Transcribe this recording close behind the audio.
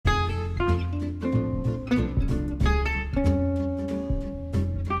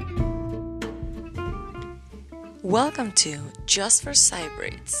Welcome to Just for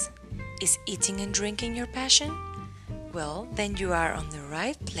Cybrids. Is eating and drinking your passion? Well, then you are on the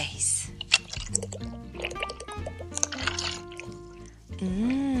right place.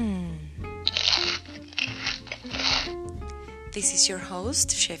 This is your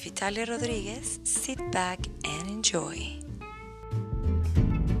host, Chef Italia Rodriguez. Sit back and enjoy.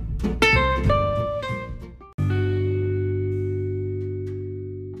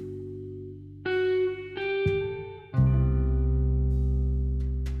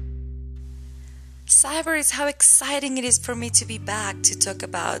 Cybrids, how exciting it is for me to be back to talk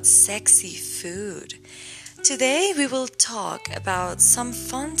about sexy food. Today we will talk about some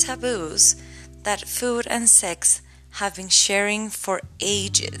fun taboos that food and sex have been sharing for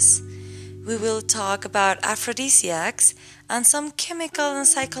ages. We will talk about aphrodisiacs and some chemical and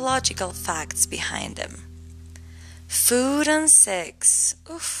psychological facts behind them. Food and sex,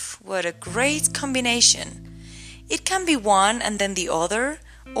 what a great combination. It can be one and then the other,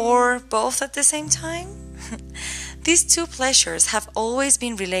 or both at the same time? These two pleasures have always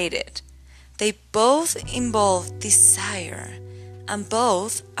been related. They both involve desire, and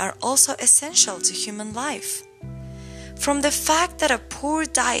both are also essential to human life. From the fact that a poor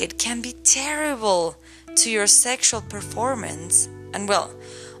diet can be terrible to your sexual performance, and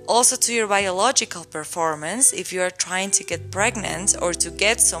also to your biological performance if you are trying to get pregnant or to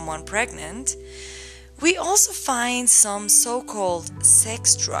get someone pregnant, we also find some so-called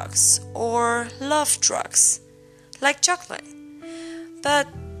sex drugs or love drugs, like chocolate. But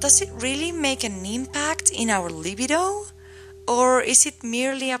does it really make an impact in our libido? Or is it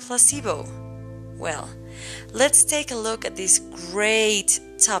merely a placebo? Well, let's take a look at this great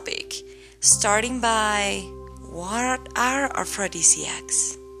topic, starting by what are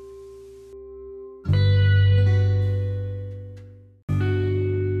aphrodisiacs?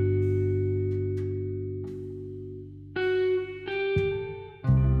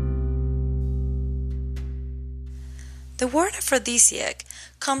 The word aphrodisiac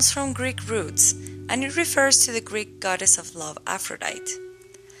comes from Greek roots, and it refers to the Greek goddess of love, Aphrodite.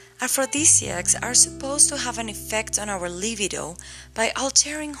 Aphrodisiacs are supposed to have an effect on our libido by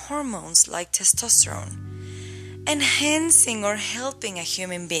altering hormones like testosterone, enhancing or helping a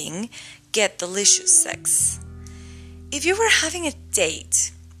human being get delicious sex. If you were having a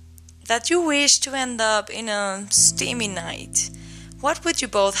date that you wish to end up in a steamy night, what would you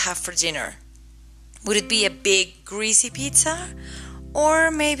both have for dinner? Would it be a big greasy pizza?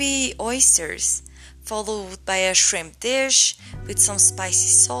 Or maybe oysters, followed by a shrimp dish with some spicy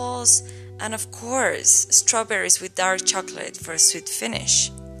sauce, and of course, strawberries with dark chocolate for a sweet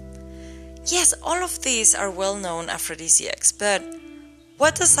finish. Yes, all of these are well-known aphrodisiacs, but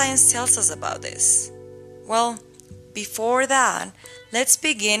what does science tell us about this? Well, before that, let's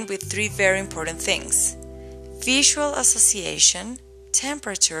begin with three very important things: visual association,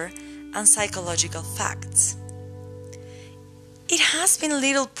 temperature, and psychological facts. It has been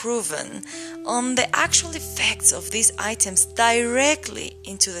little proven on the actual effects of these items directly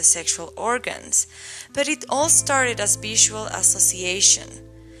into the sexual organs, but it all started as visual association.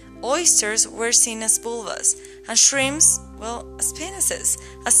 Oysters were seen as vulvas, and shrimps, as penises,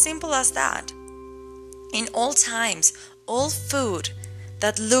 as simple as that. In all times, all food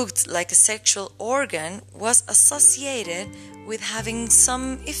that looked like a sexual organ was associated with having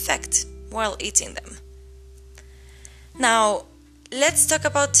some effect while eating them. Now, let's talk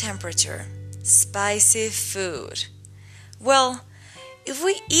about temperature. Spicy food. Well, if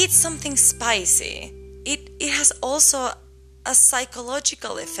we eat something spicy, it has also a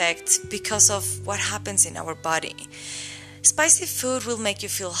psychological effect because of what happens in our body. Spicy food will make you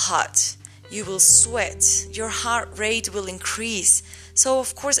feel hot. You will sweat. Your heart rate will increase. So,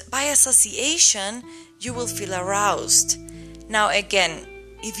 of course, by association, you will feel aroused. Now, again,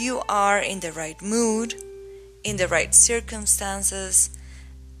 if you are in the right mood, in the right circumstances,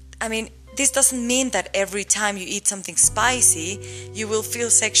 this doesn't mean that every time you eat something spicy, you will feel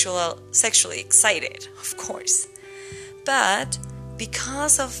sexually excited, of course. But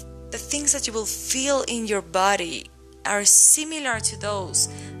because of the things that you will feel in your body are similar to those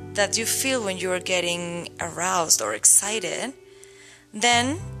that you feel when you are getting aroused or excited,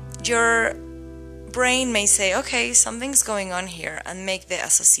 then your brain may say, okay, something's going on here, and make the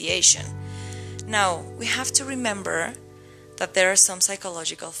association. Now, we have to remember that there are some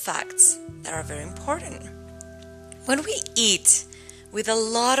psychological facts that are very important. When we eat with a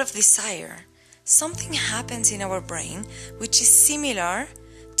lot of desire, something happens in our brain which is similar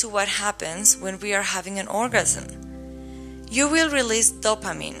to what happens when we are having an orgasm. You will release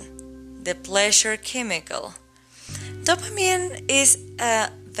dopamine, the pleasure chemical. Dopamine is a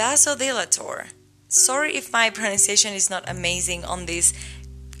vasodilator, Sorry if my pronunciation is not amazing on this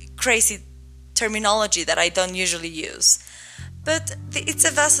crazy terminology that I don't usually use. But it's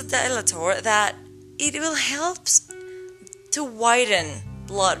a vasodilator that it will help to widen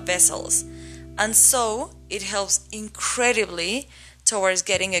blood vessels. And so it helps incredibly towards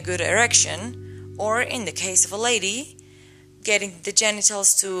getting a good erection, or in the case of a lady, getting the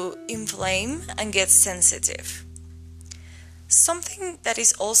genitals to inflame and get sensitive. Something that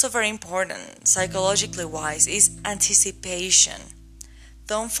is also very important, psychologically wise, is anticipation.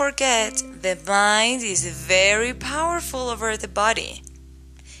 Don't forget, the mind is very powerful over the body.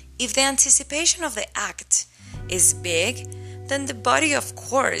 If the anticipation of the act is big, then the body, of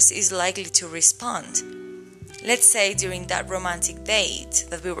course, is likely to respond. Let's say during that romantic date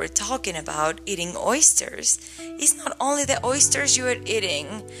that we were talking about, eating oysters, it's not only the oysters you are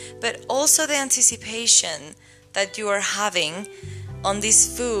eating, but also the anticipation that you are having on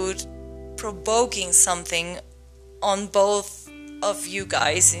this food provoking something on both of you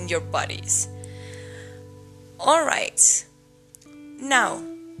guys in your bodies. Alright, now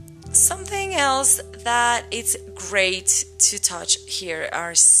something else that it's great to touch here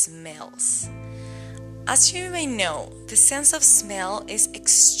are smells. As you may know, the sense of smell is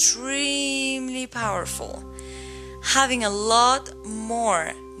extremely powerful, having a lot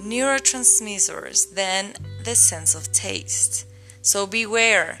more neurotransmitters than the sense of taste. So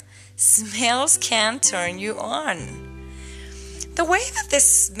beware, smells can turn you on. The way that the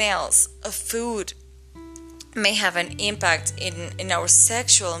smells of food may have an impact in our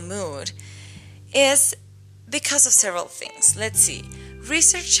sexual mood is because of several things. Let's see.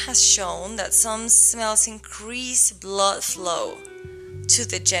 Research has shown that some smells increase blood flow to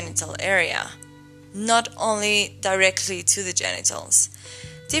the genital area, not only directly to the genitals.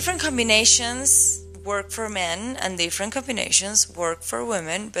 Different combinations work for men and different combinations work for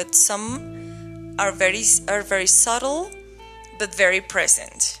women, but some are very subtle but very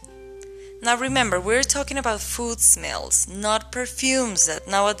present. Now remember, we're talking about food smells, not perfumes that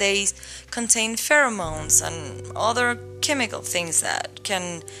nowadays contain pheromones and other chemical things that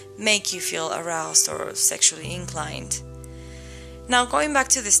can make you feel aroused or sexually inclined. Now going back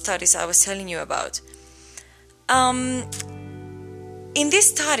to the studies I was telling you about. In these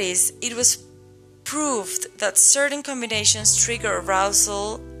studies, it was proved that certain combinations trigger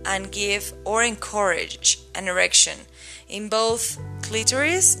arousal and give or encourage an erection in both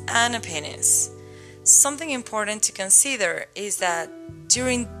clitoris and a penis. Something important to consider is that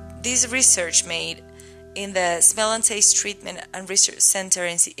during this research made in the Smell and Taste Treatment and Research Center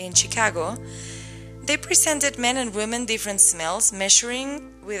in Chicago, they presented men and women different smells,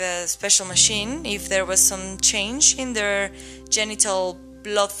 measuring with a special machine if there was some change in their genital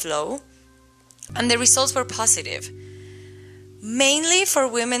blood flow, and the results were positive. Mainly for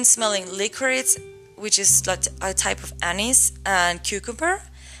women smelling licorice, which is like a type of anise and cucumber,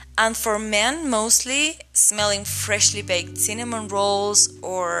 and for men mostly smelling freshly baked cinnamon rolls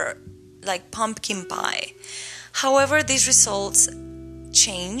or like pumpkin pie. However, these results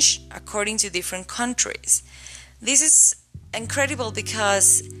change according to different countries. This is incredible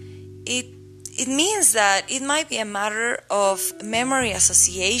because it means that it might be a matter of memory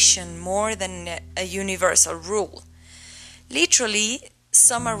association more than a universal rule. Literally,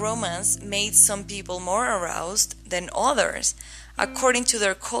 some aromas made some people more aroused than others, according to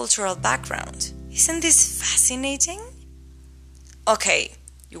their cultural background. Isn't this fascinating? Okay,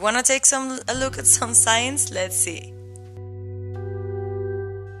 you want to take a look at some science? Let's see.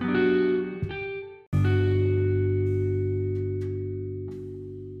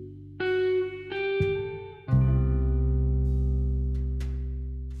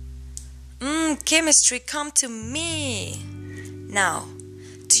 Chemistry, come to me! Now,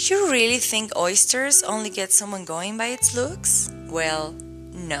 do you really think oysters only get someone going by its looks? Well,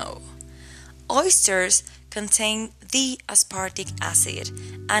 no. Oysters contain the aspartic acid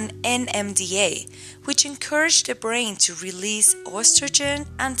and NMDA, which encourage the brain to release estrogen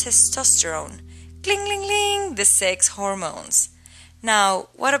and testosterone. Cling, cling, cling, the sex hormones. Now,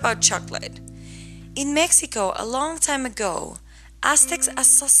 what about chocolate? In Mexico, a long time ago, Aztecs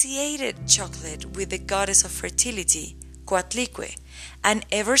associated chocolate with the goddess of fertility, Coatlicue, and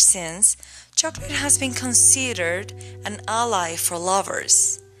ever since, chocolate has been considered an ally for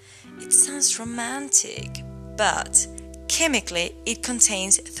lovers. It sounds romantic, but chemically it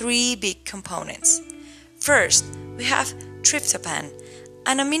contains 3 big components. First, we have tryptophan,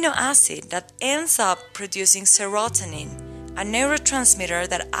 an amino acid that ends up producing serotonin, a neurotransmitter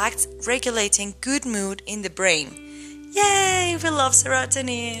that acts regulating good mood in the brain. Yay, we love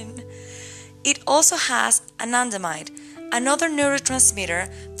serotonin! It also has anandamide, another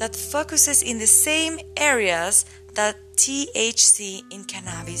neurotransmitter that focuses in the same areas that THC in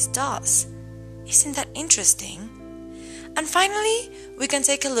cannabis does. Isn't that interesting? And finally, we can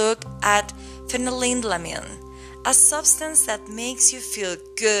take a look at phenylenediamine, a substance that makes you feel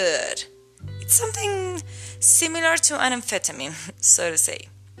good. It's something similar to an amphetamine, so to say.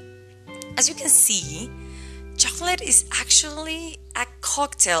 As you can see, chocolate is actually a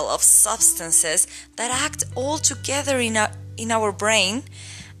cocktail of substances that act all together in our brain,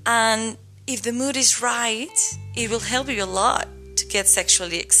 and if the mood is right, it will help you a lot to get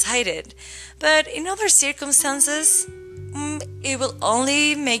sexually excited. But in other circumstances, it will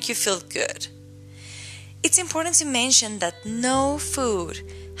only make you feel good. It's important to mention that no food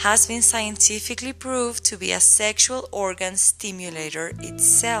has been scientifically proved to be a sexual organ stimulator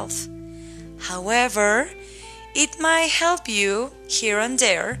itself. However, it might help you here and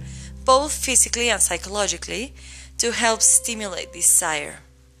there, both physically and psychologically, to help stimulate desire.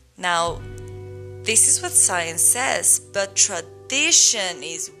 Now, this is what science says, but tradition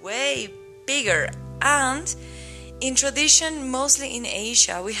is way bigger, and in tradition, mostly in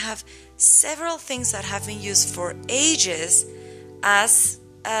Asia, we have several things that have been used for ages as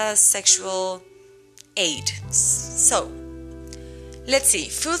a sexual aid. So, let's see,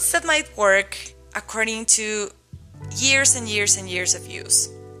 foods that might work according to years and years and years of use.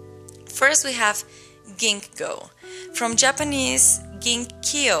 First, we have ginkgo. From Japanese,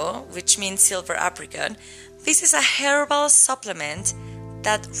 ginkgo, which means silver apricot. This is a herbal supplement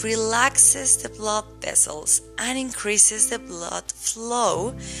that relaxes the blood vessels and increases the blood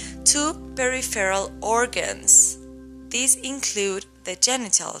flow to peripheral organs. These include the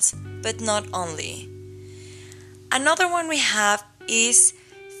genitals, but not only. Another one we have is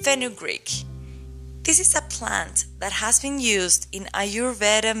fenugreek. This is a plant that has been used in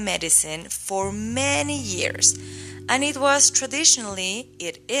Ayurveda medicine for many years, and it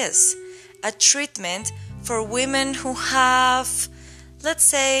is a treatment for women who have, let's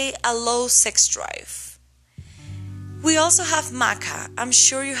say, a low sex drive. We also have maca. I'm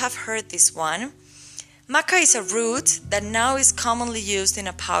sure you have heard this one. Maca is a root that now is commonly used in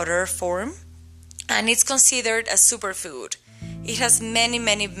a powder form, and it's considered a superfood. It has many,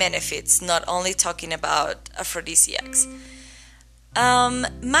 many benefits, not only talking about aphrodisiacs.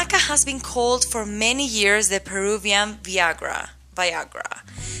 Maca has been called for many years the Peruvian Viagra,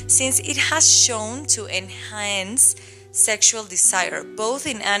 since it has shown to enhance sexual desire, both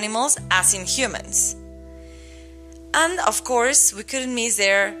in animals as in humans. And of course, we couldn't miss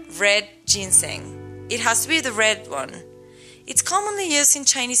their red ginseng. It has to be the red one. It's commonly used in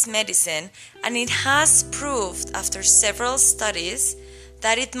Chinese medicine, and it has proved after several studies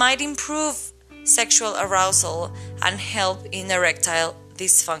that it might improve sexual arousal and help in erectile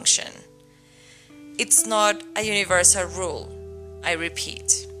dysfunction. It's not a universal rule, I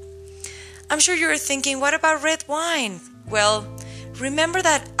repeat. I'm sure you're thinking, what about red wine? Well, remember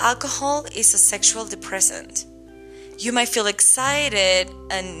that alcohol is a sexual depressant. You might feel excited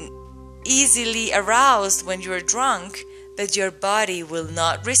and easily aroused when you're drunk, but your body will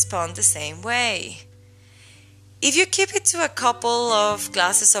not respond the same way. If you keep it to a couple of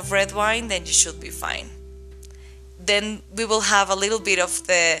glasses of red wine, then you should be fine. Then we will have a little bit of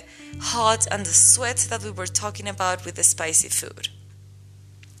the hot and the sweat that we were talking about with the spicy food.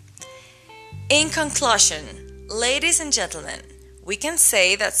 In conclusion, ladies and gentlemen, we can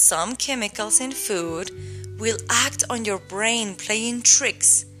say that some chemicals in food will act on your brain playing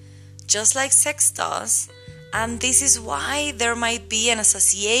tricks, just like sex does, and this is why there might be an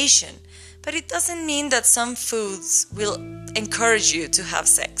association, but it doesn't mean that some foods will encourage you to have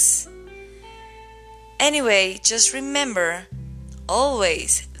sex. Anyway, just remember,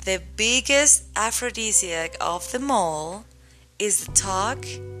 always the biggest aphrodisiac of them all is the talk,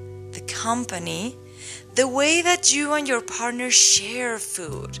 the company, the way that you and your partner share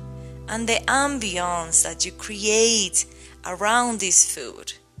food, and the ambience that you create around this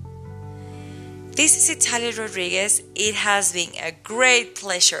food. This is Italia Rodriguez. It has been a great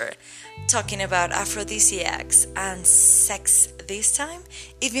pleasure talking about aphrodisiacs and sex this time.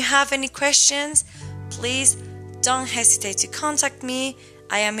 If you have any questions, please don't hesitate to contact me.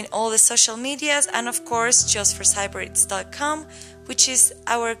 I am in all the social medias, and of course justforsyberites.com, which is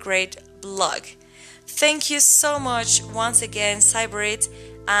our great blog. Thank you so much once again, Cyberites,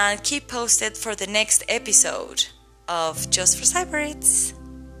 and keep posted for the next episode of Just for Cyberites.